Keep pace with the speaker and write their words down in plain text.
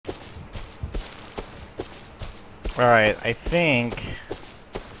Alright, I think...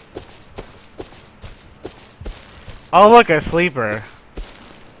 Oh look, a sleeper.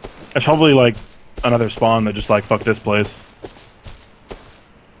 It's probably like another spawn that just like fuck this place.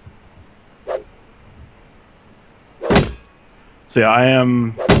 So yeah, I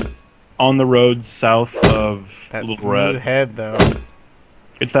am on the road south of That Little smooth Red. head though.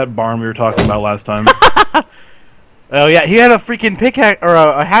 It's that barn we were talking about last time. Oh yeah, he had a freaking pickaxe or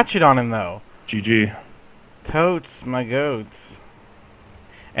a hatchet on him though. GG. Totes, my goats.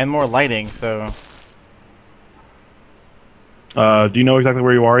 And more lighting, so... Do you know exactly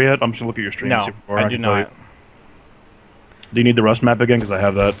where you are yet? I'm just gonna look at your stream. No, and see where you are. I do can tell you. not. Do you need the Rust map again? Because I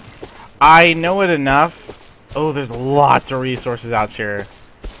have that. I know it enough. Oh, there's lots of resources out here.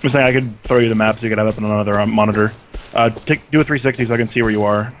 I'm saying I could throw you the map so you could have it up on another monitor. Do a 360 so I can see where you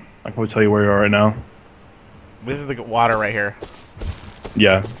are. I can probably tell you where you are right now. This is the water right here.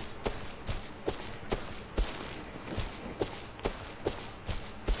 Yeah.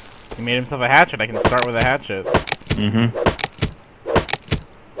 He made himself a hatchet. I can start with a hatchet. Mm-hmm.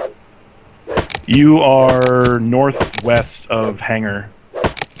 You are northwest of Hangar.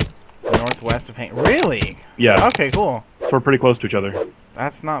 Northwest of Hank. Really? Yeah. Okay, cool. So we're pretty close to each other.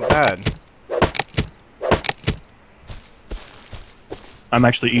 That's not bad. I'm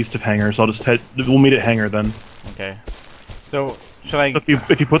actually east of Hangar, so I'll just head. We'll meet at Hangar then. Okay. So, should I... So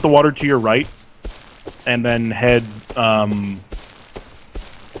if you put the water to your right, and then head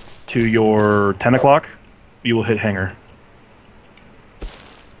to your 10 o'clock, you will hit Hangar.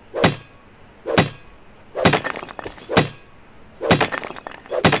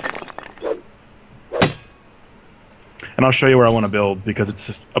 And I'll show you where I want to build, because it's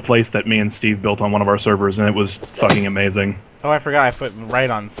just a place that me and Steve built on one of our servers, and it was fucking amazing. Oh, I forgot I put right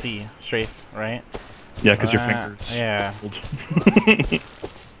on C. Straight, right? Yeah, because your fingers... Yeah.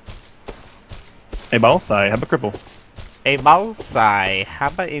 Hey, Balsai, have a cripple. A Balsai,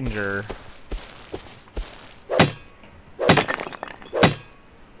 have a injure.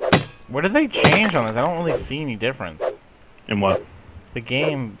 What did they change on this? I don't really see any difference. In what? The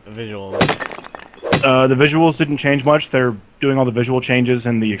game visuals. The visuals didn't change much. They're doing all the visual changes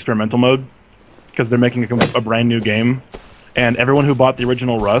in the experimental mode, because they're making a brand new game. And everyone who bought the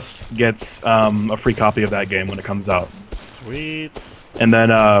original Rust gets a free copy of that game when it comes out. Sweet. And then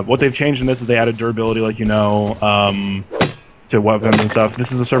what they've changed in this is they added durability, like you know, to weapons and stuff.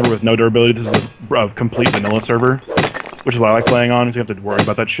 This is a server with no durability. This is a complete vanilla server, which is what I like playing on, so you have to worry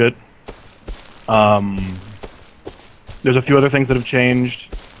about that shit. There's a few other things that have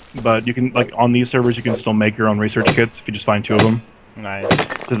changed, but you can, like, on these servers, you can still make your own research kits if you just find 2 of them. Nice.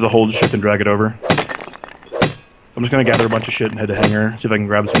 This is a hold, shift, and drag it over. So I'm just gonna gather a bunch of shit and head to Hangar, see if I can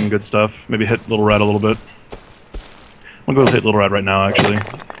grab some good stuff. Maybe hit Little Red a little bit. I'm gonna go hit Little Red right now, actually,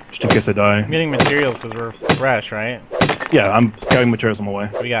 just in case I die. I'm getting materials because we're fresh, right? Yeah, I'm getting materials on my way.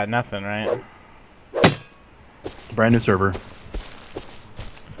 We got nothing, right? Brand new server.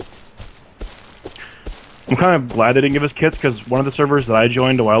 I'm kind of glad they didn't give us kits, because one of the servers that I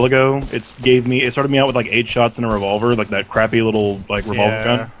joined a while ago, it started me out with like 8 shots and a revolver, like that crappy little like revolver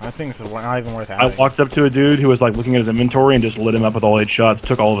gun. I think it's not even worth I having. walked up to a dude who was like looking at his inventory and just lit him up with all 8 shots,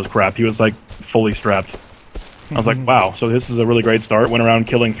 took all of his crap. He was like fully strapped. I was like, wow, so this is a really great start. Went around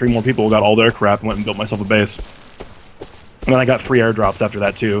killing 3 more people, got all their crap, and went and built myself a base. And then I got 3 airdrops after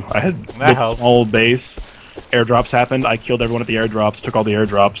that too. I had built a small base. Airdrops happened. I killed everyone at the airdrops, took all the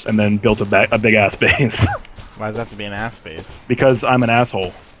airdrops, and then built a big ass base. Why does that have to be an ass base? Because I'm an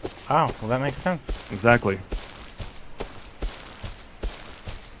asshole. Oh, well that makes sense. Exactly.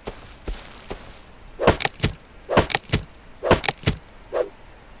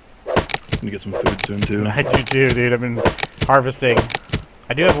 I'm gonna get some food soon too. I do too, dude. I've been harvesting.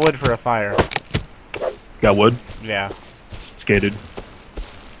 I do have wood for a fire. Got wood? Yeah. Skated.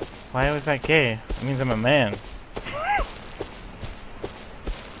 Why was that gay? It means I'm a man.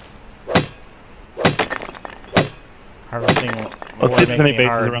 Harvesting. Let's see if there's any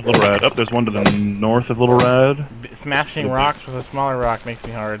bases around Little Red. Oh, there's one to the north of Little Red. Smashing rocks with a smaller rock makes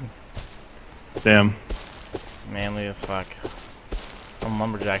me hard. Damn. Manly as fuck. I'm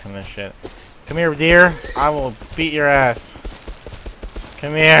lumberjacking this shit. Come here, deer. I will beat your ass.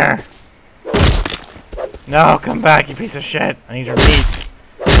 Come here. No, come back, you piece of shit. I need your meat.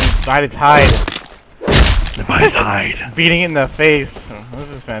 Bite its hide. Bite its hide. Beating it in the face. This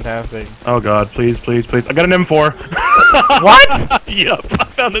is fantastic. Oh god, please, please, please. I got an M4. What? Yup, I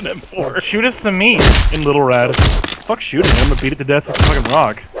found an M4. Shoot us some meat. In Little Red. Fuck shooting, I'm gonna beat it to death with a fucking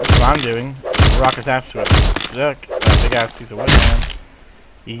rock. That's what I'm doing. Rock attached to it. Look, that big ass piece of wood, man.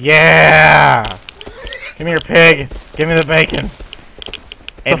 Yeah! Come here, pig. Give me the bacon.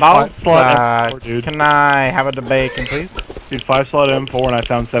 Hey, a boss, 5-slot M4, dude. can I have a bacon, please? Dude, 5-slot M4, and I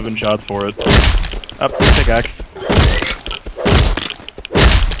found 7 shots for it. Up, pickaxe.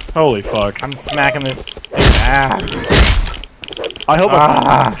 Holy fuck. I'm smacking this dude's ass. I hope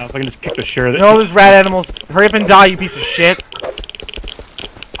I so I can just kick the shit out of it. No, there's rat animals. Hurry up and die, you piece of shit.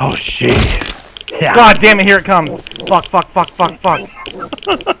 Oh, shit. Yeah. God damn it, here it comes. Fuck, fuck, fuck, fuck, fuck.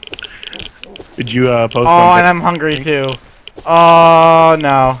 Did you post Oh, and I'm hungry too. Oh,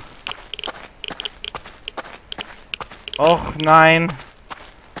 no. Oh, 9.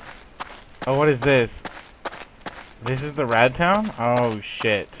 Oh, what is this? This is the Rad Town? Oh,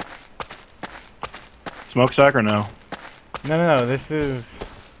 shit. Smokestack or no? No, this is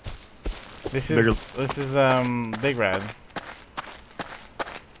Big Rad.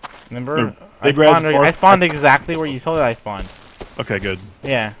 Remember? Big I spawned exactly where you told I spawned. Okay, good.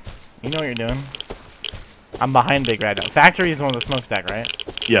 Yeah. You know what you're doing. I'm behind Big Rad. Factory is the one with the smokestack,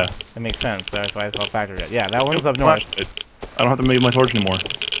 right? Yeah. That makes sense. That's why I saw Factory. Yeah, that one's up north. I don't have to make my torch anymore.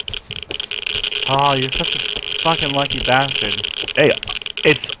 Oh, you're such a fucking lucky bastard. Hey,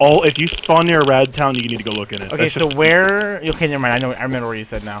 it's all. If you spawn near a rad town, you need to go look in it. Okay, so where? Okay, never mind. I remember what you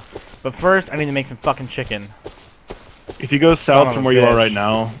said now. But first, I need to make some fucking chicken. If you go south from where you are right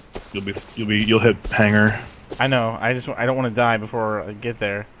now, you'll hit hangar. I know. I don't want to die before I get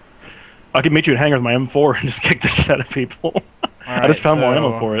there. I can meet you at hangar with my M4 and just kick the shit out of people. Right, I just found more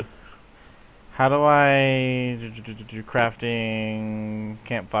ammo for it. How do I do crafting?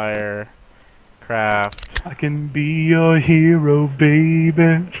 Campfire. Craft. I can be your hero,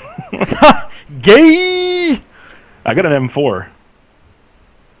 baby. Gay! I got an M4.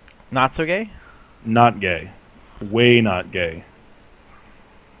 Not so gay? Not gay. Way not gay.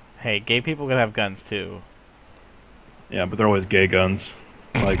 Hey, gay people can have guns too. Yeah, but they're always gay guns.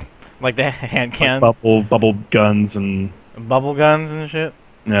 Like the hand can? Like bubble guns and... Bubble guns and shit?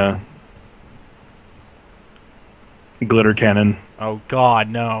 Yeah. Glitter cannon. Oh god,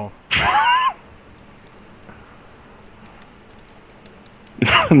 no.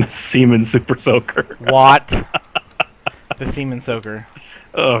 The Seaman Super Soaker. What? The Seaman Soaker.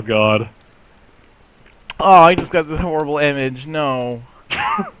 Oh god. Oh, I just got this horrible image. No.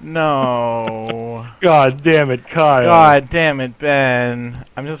 No. God damn it, Kyle. God damn it, Ben.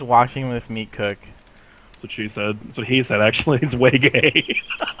 I'm just watching this meat cook. That's what she said. That's what he said, actually. It's way gay.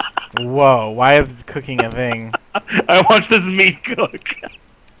 Whoa, why is cooking a thing? I watched this meat cook.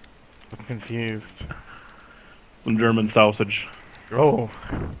 I'm confused. Some German sausage. Oh.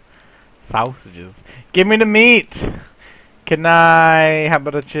 Sausages. Give me the meat! Can I have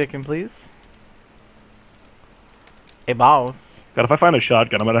a chicken, please? Hey, boss. God, if I find a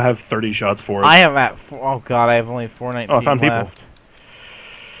shotgun, I'm gonna have 30 shots for it. I am at oh god, I have only 419 Oh, I found left. people.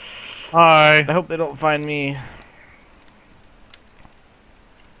 Hi. I hope they don't find me.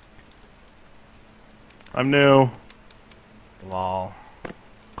 I'm new. Lol.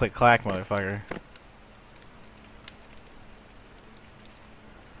 Click clack, motherfucker.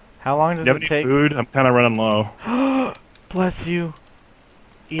 How long does Do you have it any take? food? I'm kind of running low. Bless you.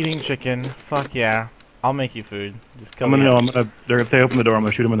 Eating chicken. Fuck yeah. I'll make you food. Just kill I'm gonna me. know. If they open the door, I'm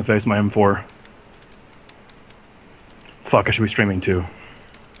gonna shoot them in the face with my M4. Fuck, I should be streaming too.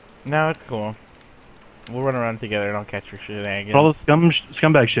 No, it's cool. We'll run around together and I'll catch your shenanigans. But all this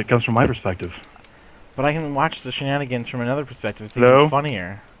scumbag shit comes from my perspective. But I can watch the shenanigans from another perspective. It's Hello? even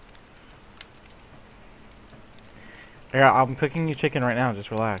funnier. Yeah, I'm cooking you chicken right now. Just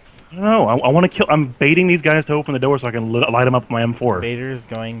relax. No, I want to kill. I'm baiting these guys to open the door so I can light them up with my M4. Baiter's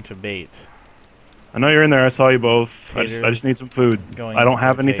going to bait. I know you're in there. I saw you both. I just need some food. I don't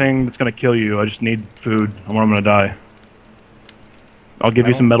have anything that's gonna kill you. I just need food. I'm gonna die. I'll give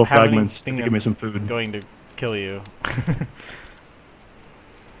you some metal fragments if you give me some food. Going to kill you.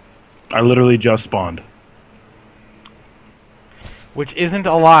 I literally just spawned. Which isn't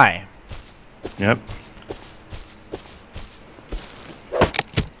a lie. Yep.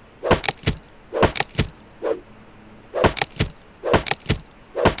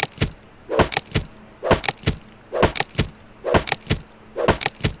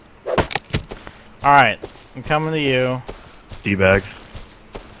 Alright, I'm coming to you. D-bags.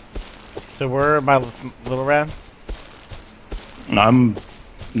 So we're by Little Red? I'm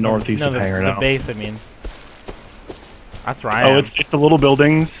northeast of Hangar now. The base, I mean. That's where I am. Oh, it's the little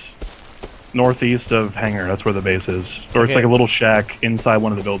buildings northeast of Hangar. That's where the base is. Or it's like a little shack inside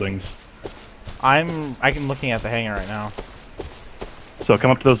one of the buildings. I'm looking at the hangar right now. So come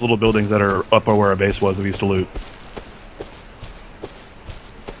up to those little buildings that are up where our base was that we used to loot.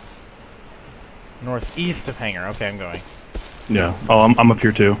 Northeast of hangar. Okay, I'm going. Yeah. Oh, I'm up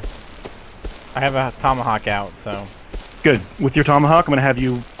here too. I have a tomahawk out, so. Good. With your tomahawk, I'm gonna have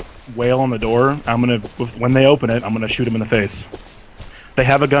you wail on the door. When they open it, I'm gonna shoot them in the face. They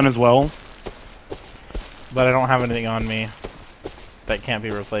have a gun as well. But I don't have anything on me that can't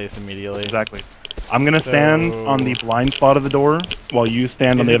be replaced immediately. Exactly. I'm gonna stand on the blind spot of the door while you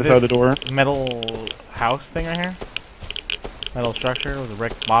stand on the other side of the door. Metal house thing right here? Metal structure with a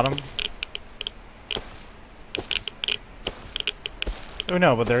brick bottom? Oh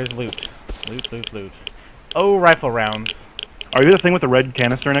no, but there is loot. Loot. Oh, rifle rounds. Are you the thing with the red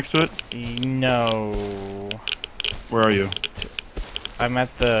canister next to it? No. Where are you? I'm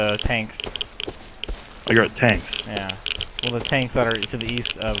at the tanks. Oh, you're at tanks. Yeah. Well, the tanks that are to the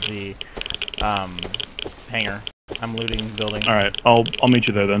east of the hangar. I'm looting the building. All right, I'll meet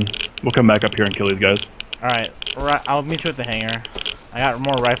you there then. We'll come back up here and kill these guys. All right, I'll meet you at the hangar. I got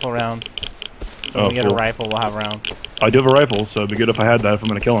more rifle rounds. When we get a rifle, we'll have rounds. I do have a rifle, so it'd be good if I had that if I'm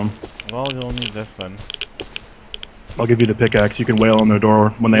gonna kill him. Well, you'll need this then. I'll give you the pickaxe. You can wail on their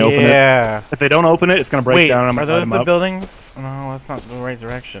door when they open it. Yeah. If they don't open it, it's gonna break down. And I'm gonna light them are those up. the buildings? No, that's not the right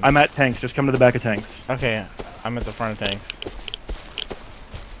direction. I'm at tanks. Just come to the back of tanks. Okay, I'm at the front of tanks.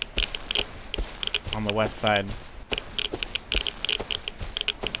 On the west side.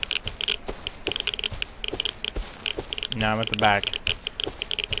 No, I'm at the back.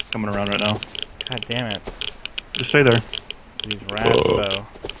 Coming around right now. God damn it. Just stay there. These rats, though.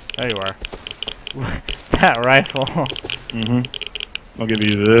 There you are. That rifle. I'll give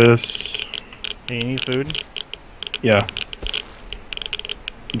you this. Do you need food? Yeah.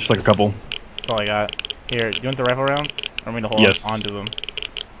 Just like a couple. That's all I got. Here, do you want the rifle rounds? Or me to hold onto them?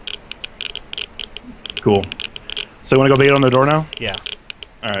 Cool. So you wanna go beat on their door now? Yeah.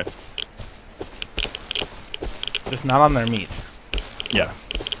 Alright. Just not on their meat. Yeah.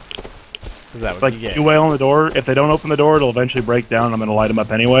 Is that what Like, you get? you wail on the door. If they don't open the door, it'll eventually break down. I'm gonna light them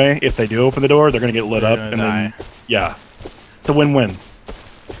up anyway. If they do open the door, they're gonna get lit up, and then yeah, it's a win-win.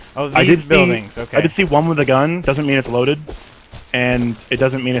 Oh, these buildings. Okay. I did see one with a gun. Doesn't mean it's loaded, and it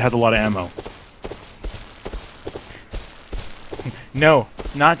doesn't mean it has a lot of ammo. No,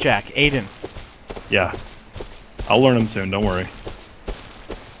 not Jack. Aidan. Yeah, I'll learn them soon. Don't worry.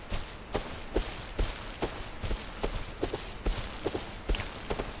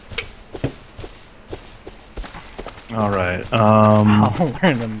 All right. I'll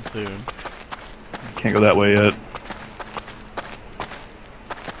learn them soon. Can't go that way yet.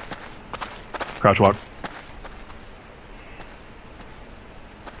 Crouch walk.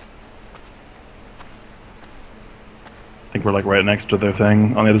 I think we're like right next to their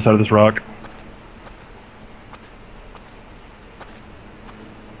thing on the other side of this rock.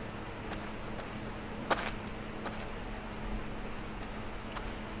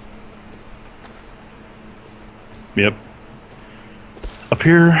 Yep. Up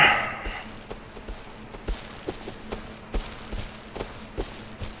here.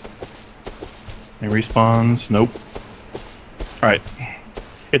 Any respawns? Nope. Alright.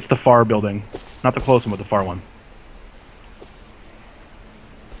 It's the far building. Not the close one, but the far one.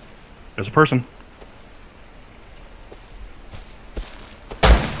 There's a person.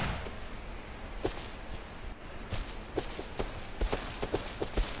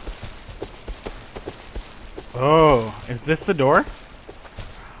 Oh, is this the door?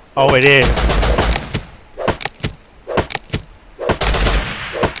 Oh, it is.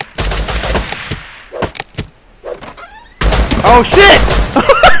 Oh shit!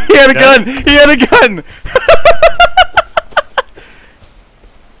 He had a gun! He had a gun!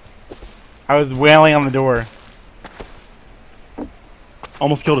 I was wailing on the door.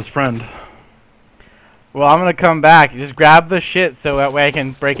 Almost killed his friend. Well, I'm gonna come back. Just grab the shit so that way I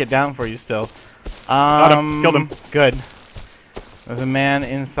can break it down for you still. Got him. Killed him. Good. There's a man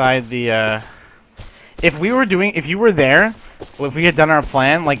inside the, if you were there, well, if we had done our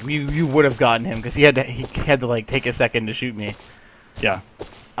plan, like, you would have gotten him, because he had to, like, take a second to shoot me. Yeah.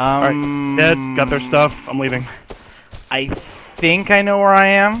 Alright, dead. Got their stuff. I'm leaving. I think I know where I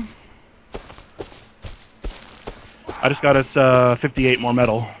am. I just got us 58 more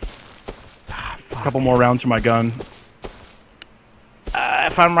metal. A couple more rounds for my gun.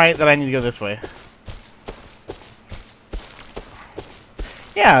 If I'm right, then I need to go this way.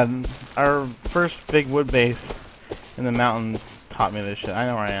 Yeah, our first big wood base in the mountains taught me this shit. I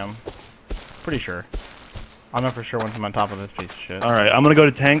know where I am. Pretty sure. I'll know for sure once I'm on top of this piece of shit. Alright, I'm gonna go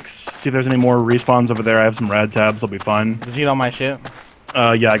to tanks, see if there's any more respawns over there. I have some rad tabs, I'll be fine. Did you get all my shit?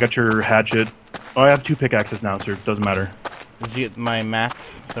 Yeah, I got your hatchet. Oh, I have 2 pickaxes now, so it doesn't matter. Did you get my mats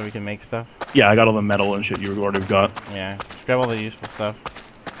so we can make stuff? Yeah, I got all the metal and shit you already got. Yeah, just grab all the useful stuff.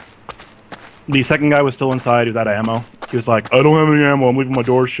 The second guy was still inside, he was out of ammo. He was like, I don't have any ammo, I'm leaving my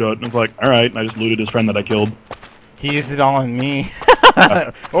door shut. And I was like, alright, and I just looted his friend that I killed. He used it all on me.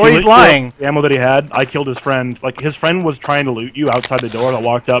 Or he's lying. The ammo that he had, I killed his friend. Like, his friend was trying to loot you outside the door. I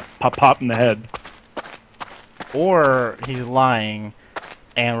walked up, pop in the head. Or he's lying,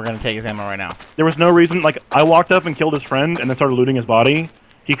 and we're gonna take his ammo right now. There was no reason. Like, I walked up and killed his friend, and then started looting his body.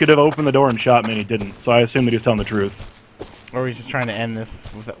 He could have opened the door and shot me, and he didn't. So I assumed that he was telling the truth. Or he's just trying to end this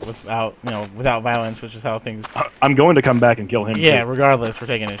without, without violence, which is how things... I'm going to come back and kill him, Yeah, too. regardless, we're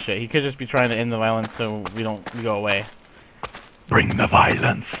taking his shit. He could just be trying to end the violence so we go away. Bring the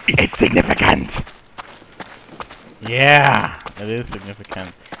violence. It's significant! Yeah, it is significant.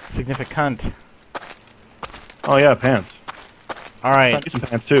 Significant. Oh, yeah, pants. Alright. I need some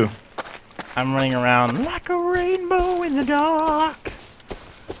pants, too. I'm running around like a rainbow in the dark.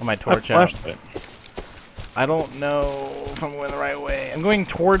 With my torch out. I don't know if I'm going the right way. I'm going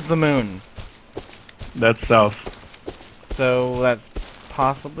towards the moon. That's south. So that's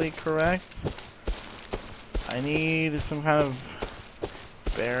possibly correct. I need some kind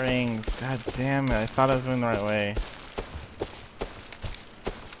of bearings. God damn it, I thought I was going the right way.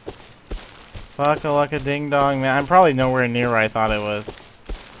 Fuck a ding dong, man. I'm probably nowhere near where I thought I was.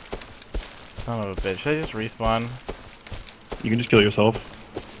 Son of a bitch. Should I just respawn? You can just kill yourself.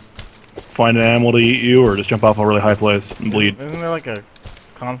 Find an animal to eat you, or just jump off a really high place and bleed. Isn't there like a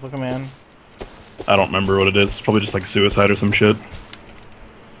console command? I don't remember what it is. It's probably just like suicide or some shit.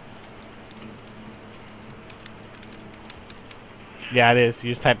 Yeah, it is.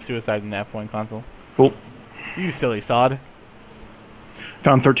 You just type suicide in the F1 console. Cool. You silly sod.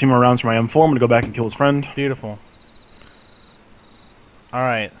 Found 13 more rounds for my M4. I'm gonna go back and kill his friend. Beautiful.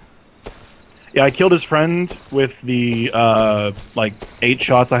 Alright. Yeah, I killed his friend with the, like, 8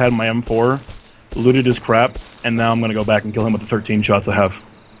 shots I had in my M4. Looted his crap, and now I'm gonna go back and kill him with the 13 shots I have.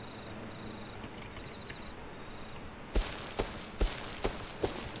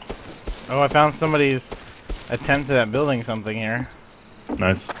 Oh, I found somebody's attempt at building something here.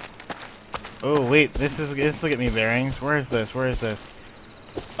 Nice. Oh, wait. This look at me bearings. Where is this? Where is this?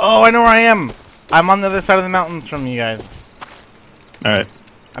 Oh, I know where I am! I'm on the other side of the mountains from you guys. Alright.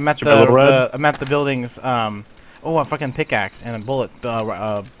 I'm at I'm at the buildings, oh, a fucking pickaxe and a bullet,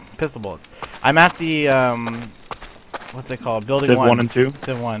 pistol bullets. I'm at the, what's it called? Building Civ 1. 1 and 2?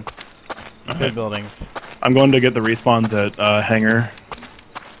 Civ 1. Okay. Civ buildings. I'm going to get the respawns at, Hangar.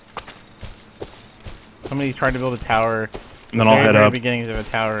 Somebody tried to build a tower. And then I'll head up. Beginnings of a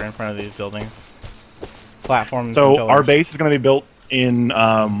tower in front of these buildings. Platforms. So, our base is gonna be built in,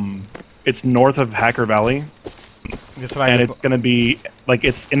 it's north of Hacker Valley. And it's gonna be, like,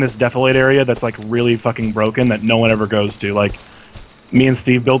 it's in this defilade area that's, like, really fucking broken that no one ever goes to. Like, me and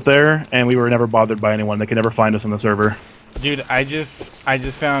Steve built there, and we were never bothered by anyone. They could never find us on the server. Dude, I just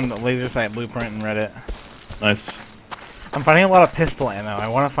found a laser sight blueprint and read it. Nice. I'm finding a lot of pistol ammo. I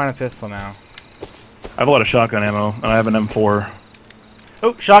want to find a pistol now. I have a lot of shotgun ammo, and I have an M4.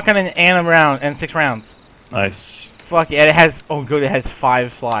 Oh, shotgun and a round, and 6 rounds. Nice. Fuck yeah, it has, oh good, it has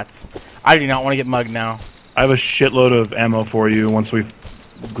 5 slots. I do not want to get mugged now. I have a shitload of ammo for you once we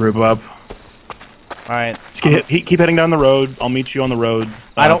group up. Alright. Keep heading down the road. I'll meet you on the road.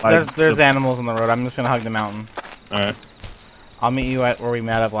 There's animals on the road. I'm just gonna hug the mountain. Alright. I'll meet you at where we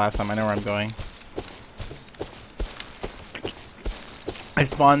met up last time. I know where I'm going. I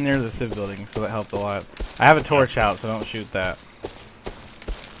spawned near the Civ building, so that helped a lot. I have a torch out, so don't shoot that.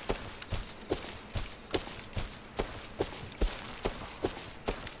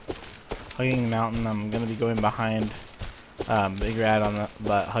 Hugging the mountain. I'm gonna be going behind Big Rat on the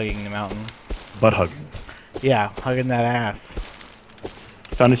butt, hugging the mountain. Butt hugging. Yeah, hugging that ass.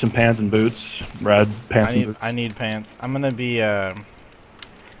 Found me some pants and boots. Rad pants and boots. I need pants. I'm gonna be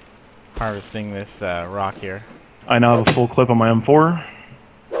harvesting this rock here. I now have a full clip on my M4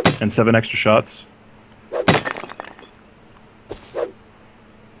 and 7 extra shots.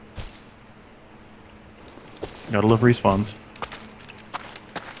 Gotta love respawns.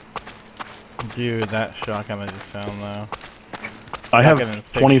 Dude, that shotgun I just found though. I have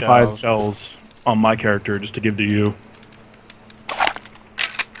 25 shells on my character just to give to you.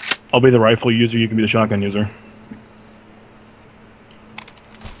 I'll be the rifle user, you can be the shotgun user.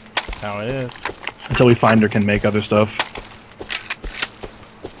 That's how it is. Until we find or can make other stuff.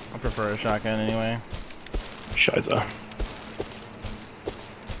 I prefer a shotgun anyway. Shiza.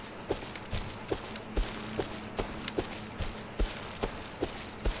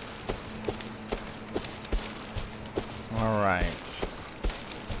 Alright.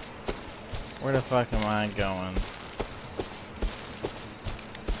 Where the fuck am I going?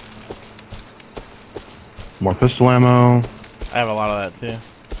 More pistol ammo. I have a lot of that too.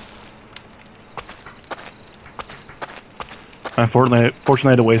 Unfortunately, I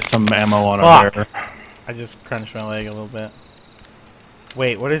had to waste some ammo on a bear. I I just crunched my leg a little bit.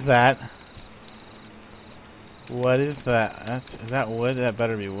 Wait, what is that? What is that? Is that wood? That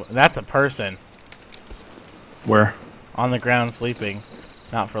better be wood. That's a person. Where? On the ground sleeping.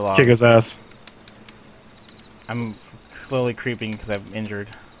 Not for long. Kick his ass. I'm slowly creeping because I'm injured.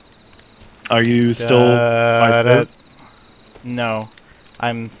 Are you still by safe? No.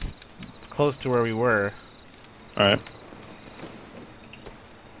 I'm close to where we were. Alright.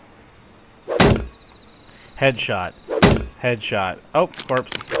 Headshot. Headshot. Oh,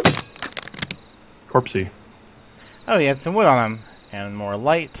 corpse. Corpsey. Oh, he had some wood on him. And more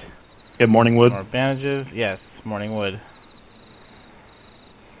light. You have morning wood? More bandages. Yes, morning wood.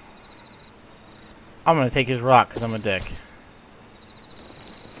 I'm gonna take his rock because I'm a dick.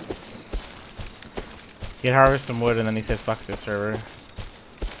 He'd harvest some wood and then he said fuck this server.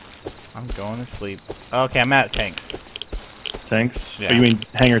 I'm going to sleep. Okay, I'm at tanks. Tanks? Yeah. Oh, you mean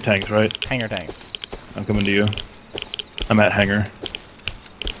hangar tanks, right? Hangar tanks. I'm coming to you. I'm at hangar.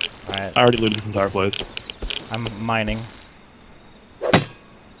 Alright. I already looted this entire place. I'm mining.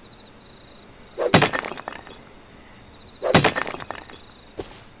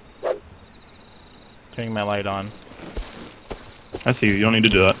 Turning my light on. I see you. You don't need to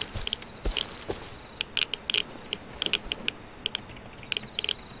do that.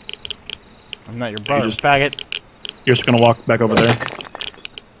 I'm not your brother, just- faggot. You're just gonna walk back over there?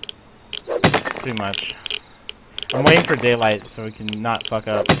 Pretty much. I'm waiting for daylight so we can not fuck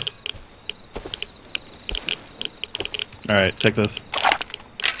up. Alright, take this.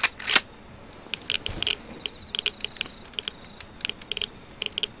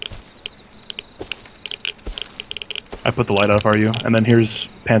 I put the light out for you, and then here's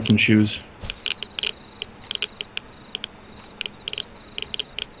pants and shoes.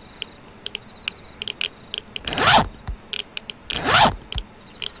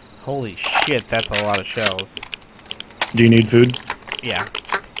 Holy shit, that's a lot of shells. Do you need food? Yeah.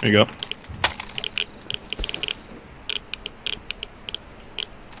 There you go.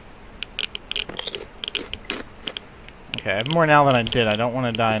 Okay, I have more now than I did. I don't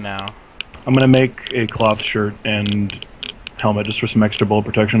want to die now. I'm gonna make a cloth shirt and helmet just for some extra bullet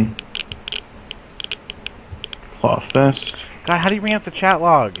protection. Cloth vest. God, how do you bring up the chat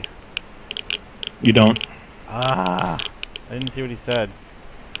log? You don't. Ah, I didn't see what he said.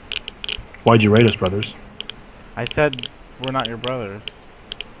 Why'd you rate us, brothers? I said we're not your brothers.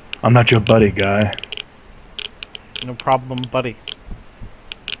 I'm not your buddy, guy. No problem, buddy.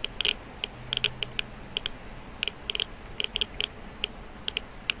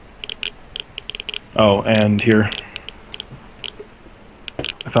 Oh, and here.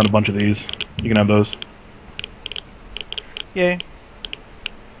 I found a bunch of these. You can have those. Yay.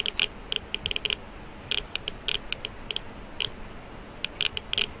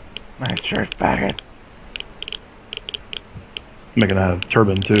 Nice shirt, faggot. Making a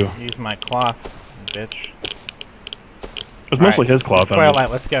turban, too. Use my cloth, bitch. It was mostly his cloth. Twilight,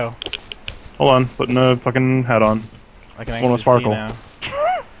 let's go. Hold on, putting a fucking hat on. I can Wanna actually sparkle. see now.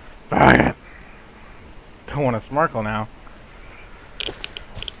 Faggot. Don't want to sparkle now.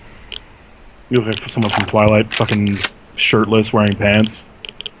 You look like someone from Twilight, fucking shirtless, wearing pants.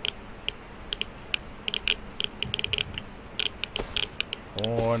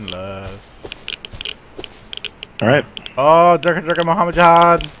 Hornless. Alright, Oh, Durka Muhammad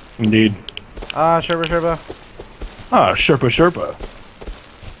Jihad. indeed. Ah, Sherpa Sherpa. Ah, Sherpa Sherpa.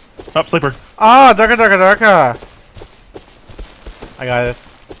 Up, sleeper. Ah, Durka. I got this.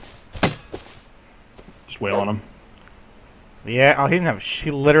 Just wail on him. Yeah, oh, he didn't have.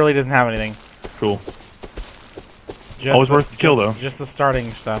 She literally doesn't have anything. Cool. Just Always worth the kill, though. Just the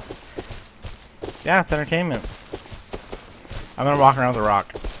starting stuff. Yeah, it's entertainment. I'm gonna walk around with a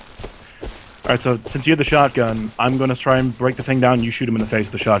rock. Alright, so since you had the shotgun, I'm gonna try and break the thing down. You shoot him in the face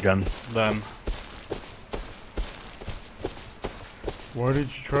with the shotgun. Done. Why did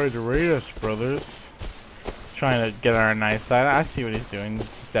you try to raid us, brothers? Trying to get our nice side. I see what he's doing.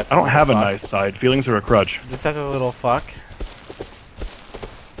 I don't have a nice side. Feelings are a crutch. Deceptive little fuck.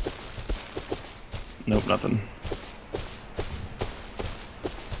 Nope, nothing.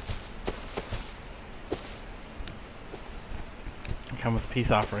 Come with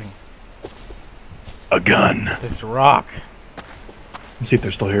peace offering. A gun. This rock. Let's see if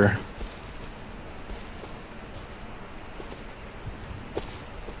they're still here.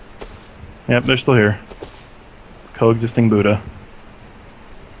 Yep, they're still here. Coexisting Buddha.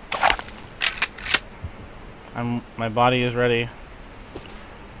 My body is ready.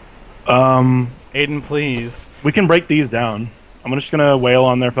 Aidan, please. We can break these down. I'm just gonna wail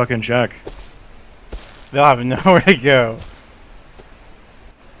on their fucking check. They'll have nowhere to go.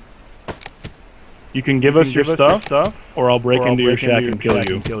 You can give us your stuff, or I'll break into your shack and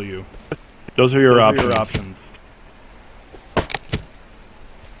kill you. Those are your options.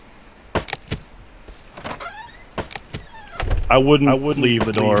 I wouldn't leave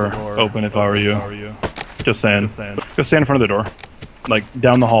the door open if I were you. Just saying. Go stand in front of the door. Like,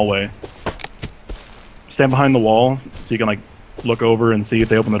 down the hallway. Stand behind the wall so you can, like, look over and see if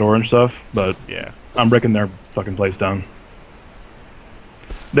they open the door and stuff. But, yeah, I'm breaking their fucking place down.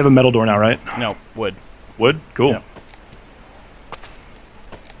 They have a metal door now, right? No, wood. Wood? Cool. Yep.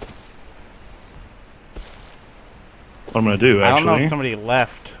 What I'm gonna do, actually... I don't know if somebody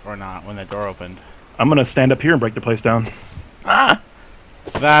left or not when the door opened. I'm gonna stand up here and break the place down. Ah!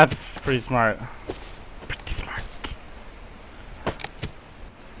 That's pretty smart. Pretty smart.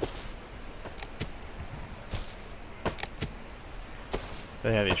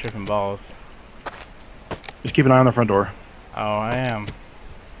 They have you tripping balls. Just keep an eye on the front door. Oh, I am.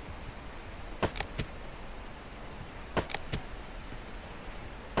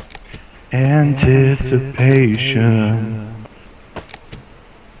 Anticipation.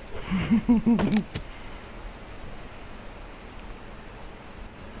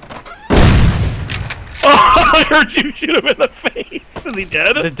 Oh, I heard you shoot him in the face. Is he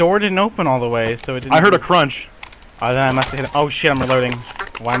dead? The door didn't open all the way, so it didn't... I heard a crunch. Oh, then I must have hit him. Oh shit, I'm reloading.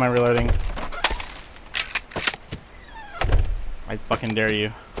 Why am I reloading? I fucking dare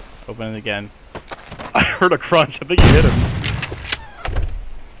you. Open it again. I heard a crunch. I think you hit him.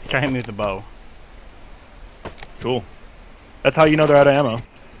 Try hitting me with the bow. Cool. That's how you know they're out of ammo.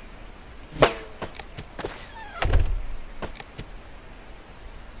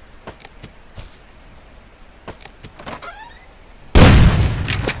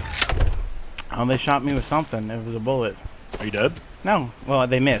 Oh, they shot me with something. It was a bullet. Are you dead? No. Well,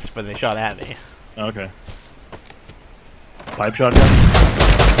 they missed, but they shot at me. Okay. Pipe shotgun?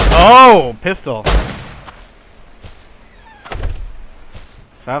 Oh! Pistol.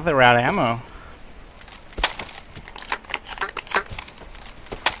 Sounds like we're out of ammo.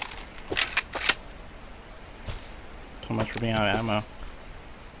 So much for being out of ammo.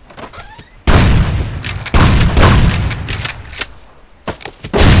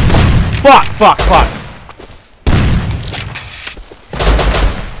 Fuck! Fuck! Fuck!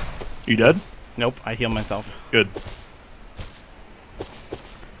 You dead? Nope, I healed myself. Good.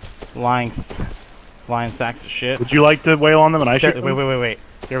 Lying sacks of shit. Would you like to wail on them and I shoot them? Wait.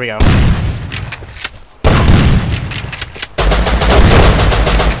 Here we go.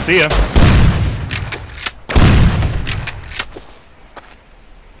 See ya.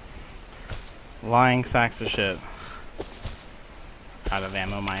 Lying sacks of shit. Out of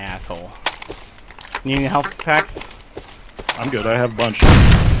ammo, my asshole. Need any health packs? I'm good, I have a bunch.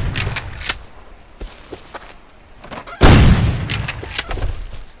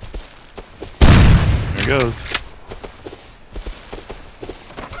 There goes.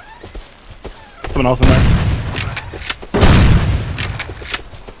 Someone else in there?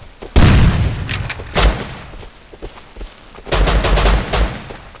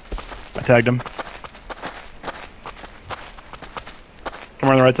 I tagged him. Come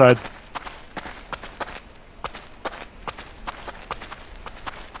on the right side.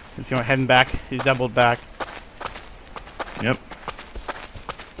 He's going heading back. He's doubled back. Yep.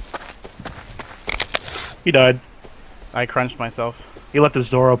 He died. I crunched myself. He left his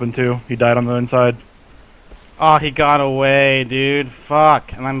door open too. He died on the inside. Oh, he got away, dude.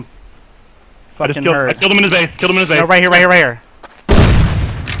 Fuck. And I'm fucking hurt. I killed him in his base. Killed him in his base. No, right here.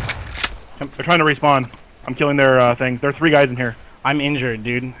 They're trying to respawn. I'm killing their things. There are 3 guys in here. I'm injured,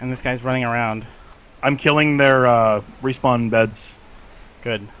 dude, and this guy's running around. I'm killing their respawn beds.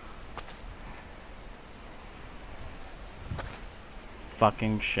 Good.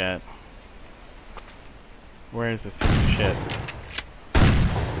 Fucking shit. Where is this piece of shit?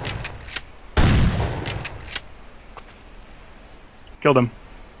 Killed him.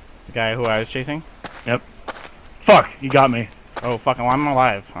 The guy who I was chasing? Yep. Fuck, you got me. Oh, fuck, well, I'm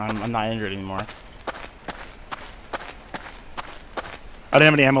alive. I'm not injured anymore. I didn't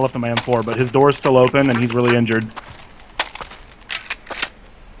have any ammo left on my M4, but his door's still open and he's really injured.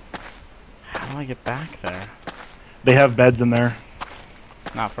 How do I get back there? They have beds in there.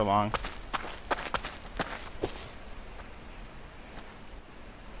 Not for long.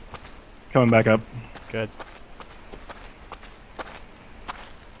 Coming back up. Good.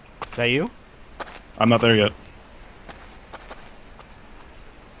 Is that you? I'm not there yet.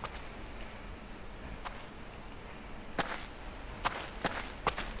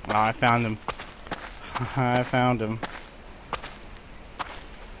 Oh, I found him. I found him.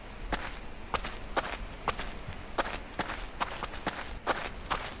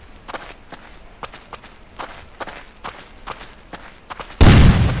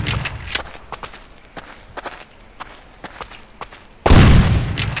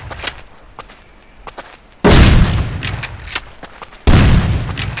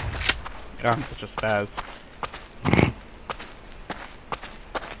 God, I'm such a spaz.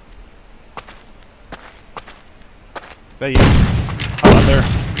 Is that you? I'm not there.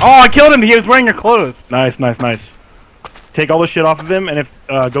 Oh, I killed him! He was wearing your clothes! Nice, nice, nice. Take all the shit off of him, and if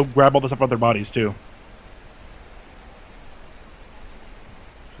go grab all the stuff off their bodies too.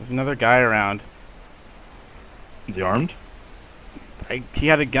 There's another guy around. Is he armed? He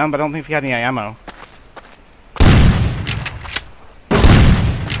had a gun, but I don't think he had any ammo.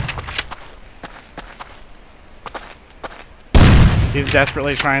 He's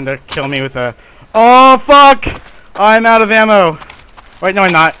desperately trying to kill me with a... Oh, fuck! I'm out of ammo! Wait, no,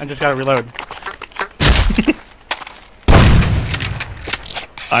 I'm not. I just gotta reload.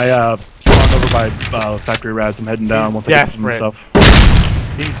 I spawned over by factory rats. I'm heading down once I get some stuff.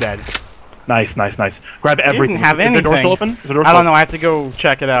 He's dead. Nice, nice, nice. Grab everything. He doesn't have anything. Is the door still open? Is the door I still don't know. I have to go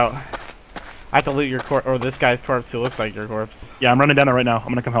check it out. I have to loot your corpse, or this guy's corpse who looks like your corpse. Yeah, I'm running down there right now. I'm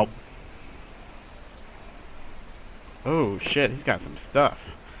gonna come help. Oh shit, he's got some stuff.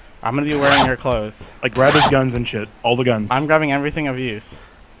 I'm gonna be wearing your clothes. Like, grab his guns and shit. All the guns. I'm grabbing everything of use.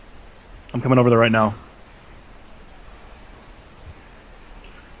 I'm coming over there right now.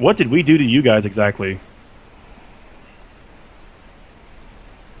 What did we do to you guys exactly?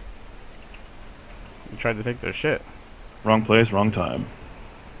 We tried to take their shit. Wrong place, wrong time.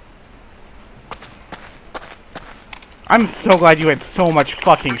 I'm so glad you had so much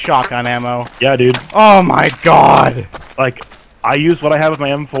fucking shotgun ammo. Yeah, dude. Oh my god! Like, I used what I have with my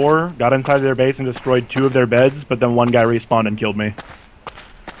M4, got inside their base and destroyed 2 of their beds, but then one guy respawned and killed me.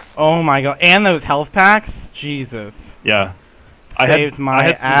 Oh my god. And those health packs? Jesus. Yeah. Saved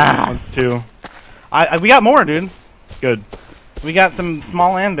my ass. Too. We got more, dude. Good. We got some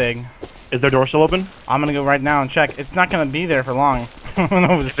small and big. Is their door still open? I'm gonna go right now and check. It's not gonna be there for long.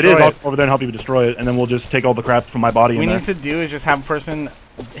 If it is, I'll go over there and help you destroy it, and then we'll just take all the crap from my body in there. What we need to do is just have a person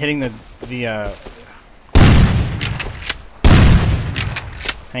hitting the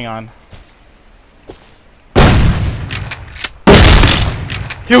hang on.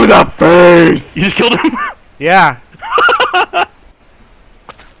 To the face! You just killed him? Yeah.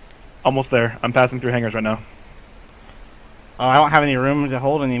 Almost there. I'm passing through hangars right now. Oh, I don't have any room to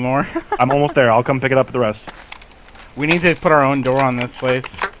hold anymore. I'm almost there. I'll come pick it up with the rest. We need to put our own door on this place.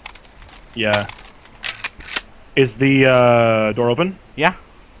 Yeah. Is the door open? Yeah.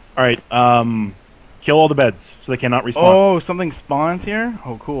 Alright, kill all the beds so they cannot respawn. Oh, something spawns here?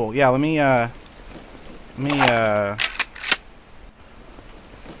 Oh, cool. Yeah, let me when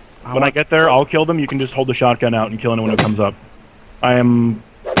I get there, I'll kill them. You can just hold the shotgun out and kill anyone who comes up. I am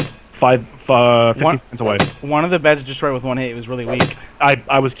 50 seconds away. One of the beds destroyed with one hit. It was really weak.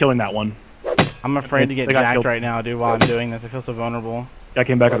 I was killing that one. I'm afraid to get jacked right now, dude, while I'm doing this. I feel so vulnerable. Guy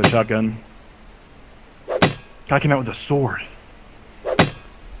came back with a shotgun. Guy came out with a sword.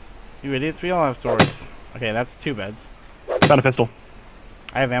 You idiots, we all have swords. Okay, that's 2 beds. Found a pistol.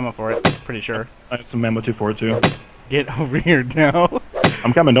 I have ammo for it, pretty sure. I have some ammo too for it too. Get over here now.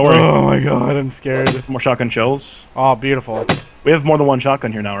 I'm coming, don't worry. Oh my god, I'm scared. Some more shotgun shells. Oh, beautiful. We have more than one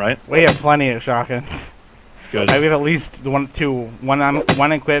shotgun here now, right? We have plenty of shotguns. Good. We have at least 2.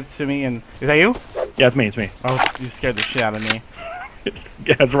 One equipped to me, and... Is that you? Yeah, it's me, it's me. Oh, you scared the shit out of me.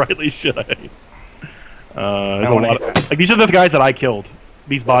 As rightly should. There's a lot of, like, these are the guys that I killed.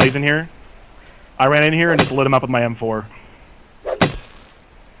 These bodies in here. I ran in here and just lit them up with my M4.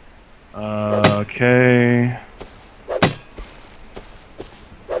 Okay.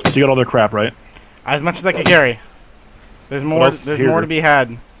 So you got all their crap, right? As much as I can carry. There's more. There's more to be had.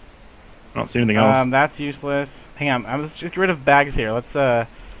 I don't see anything else. That's useless. Hang on. Let's just get rid of bags here. Let's throw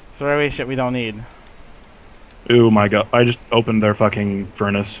away shit we don't need. Ooh my god! I just opened their fucking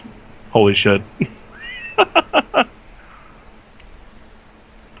furnace. Holy shit! All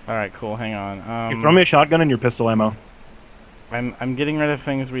right, cool. Hang on. You throw me a shotgun and your pistol ammo. I'm getting rid of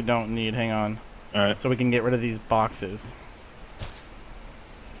things we don't need. Hang on. All right. So we can get rid of these boxes.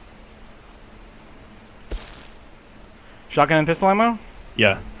 Shotgun and pistol ammo?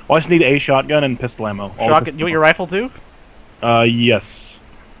 Yeah. Well, I just need a shotgun and pistol ammo. Shotgun. You want your rifle too? Yes.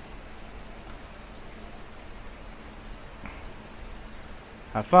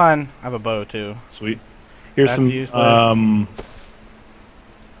 Have fun. I have a bow too. Sweet. Here's That's some. Useless.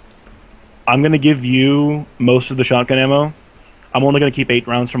 I'm gonna give you most of the shotgun ammo. I'm only gonna keep 8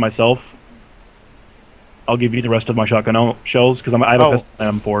 rounds for myself. I'll give you the rest of my shotgun shells because I have a pistol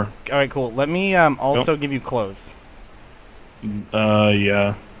and M4. All right, cool. Let me also give you clothes.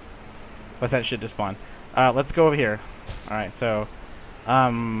 Yeah. What's that shit to spawn? Let's go over here. All right, so,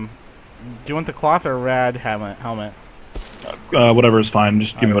 do you want the cloth or rad helmet? Whatever is fine.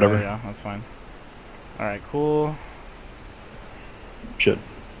 Just give me whatever. Yeah, that's fine. All right, cool. Shit.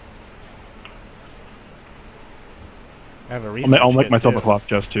 I have a research I'll make kit, myself too. a cloth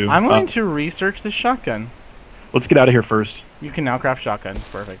chest too. I'm going to research the shotgun. Let's get out of here first. You can now craft shotguns.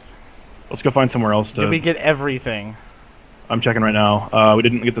 Perfect. Let's go find somewhere else to. Did we get everything? I'm checking right now. We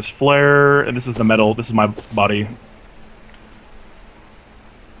didn't get this flare, and this is the metal. This is my body.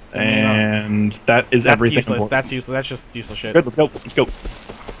 And that is That's everything. useless. That's useless. That's just useless shit. Good, let's go. Let's go.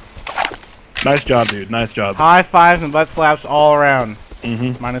 Nice job, dude. Nice job. High fives and butt slaps all around.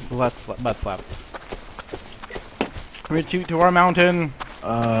 Mm-hmm. Minus the butt slaps. Retreat to our mountain.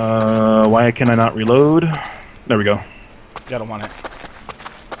 Why can I not reload? There we go. You gotta want it.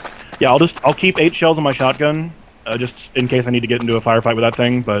 Yeah, I'll keep 8 shells on my shotgun, just in case I need to get into a firefight with that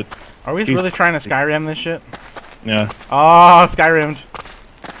thing. But Are we really trying to Skyrim this shit? yeah, Oh, Skyrimmed.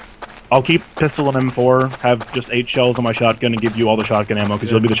 I'll keep pistol and M4. Have just 8 shells on my shotgun and give you all the shotgun ammo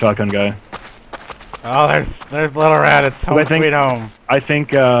because you'll be the shotgun guy. Oh, there's Little Rat. It's home sweet home. I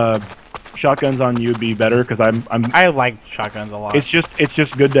think shotguns on you would be better because I like shotguns a lot. It's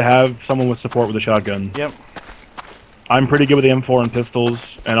just good to have someone with support with a shotgun. Yep. I'm pretty good with the M4 and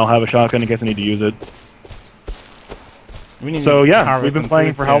pistols, and I'll have a shotgun in case I need to use it. So yeah, we've been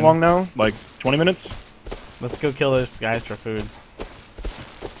playing for how long now? Like 20 minutes? Let's go kill those guys for food.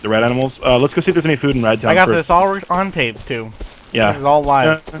 The rat animals? Let's go see if there's any food in Radtown I got first. this all on tape too. Yeah. This is all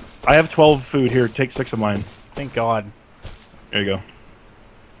live. I have 12 food here. Take 6 of mine. Thank God. There you go.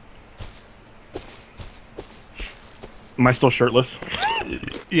 Am I still shirtless?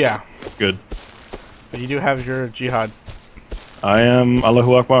 Yeah. Good. But you do have your jihad. I am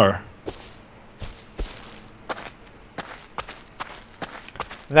Allahu Akbar.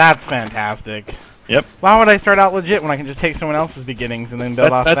 That's fantastic. Yep. Why would I start out legit when I can just take someone else's beginnings and then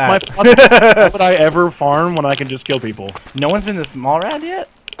build off that? That's my Why would I ever farm when I can just kill people? No one's been to small rad yet?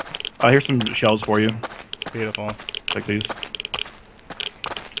 Here's some shells for you. Beautiful. Like these.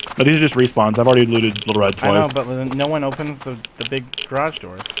 No, these are just respawns. I've already looted Little Red twice. I know, but no one opens the big garage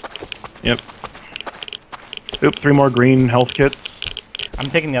doors. Yep. Oop, 3 more green health kits.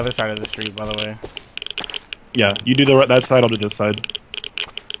 I'm taking the other side of the street, by the way. Yeah, you do that side, I'll do this side.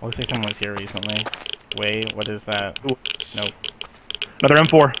 Looks like someone was here recently. Wait, what is that? Oops. Nope. Another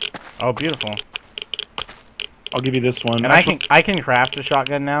M4. Oh, beautiful. I'll give you this one. And actually, I can craft a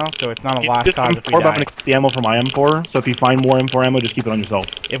shotgun now, so it's not a lost cause if we M4, but I'm die. gonna keep the ammo for my M4, so if you find more M4 ammo, just keep it on yourself.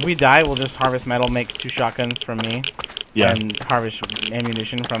 If we die, we'll just harvest metal, make 2 shotguns from me, Yeah. and harvest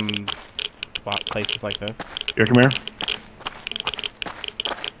ammunition from places like this. Here, come here.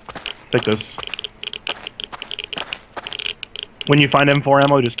 Take this. When you find M4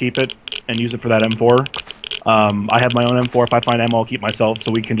 ammo, just keep it and use it for that M4. I have my own M4. If I find ammo, I'll keep myself,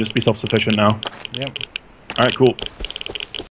 so we can just be self-sufficient now. Yep. Alright, cool.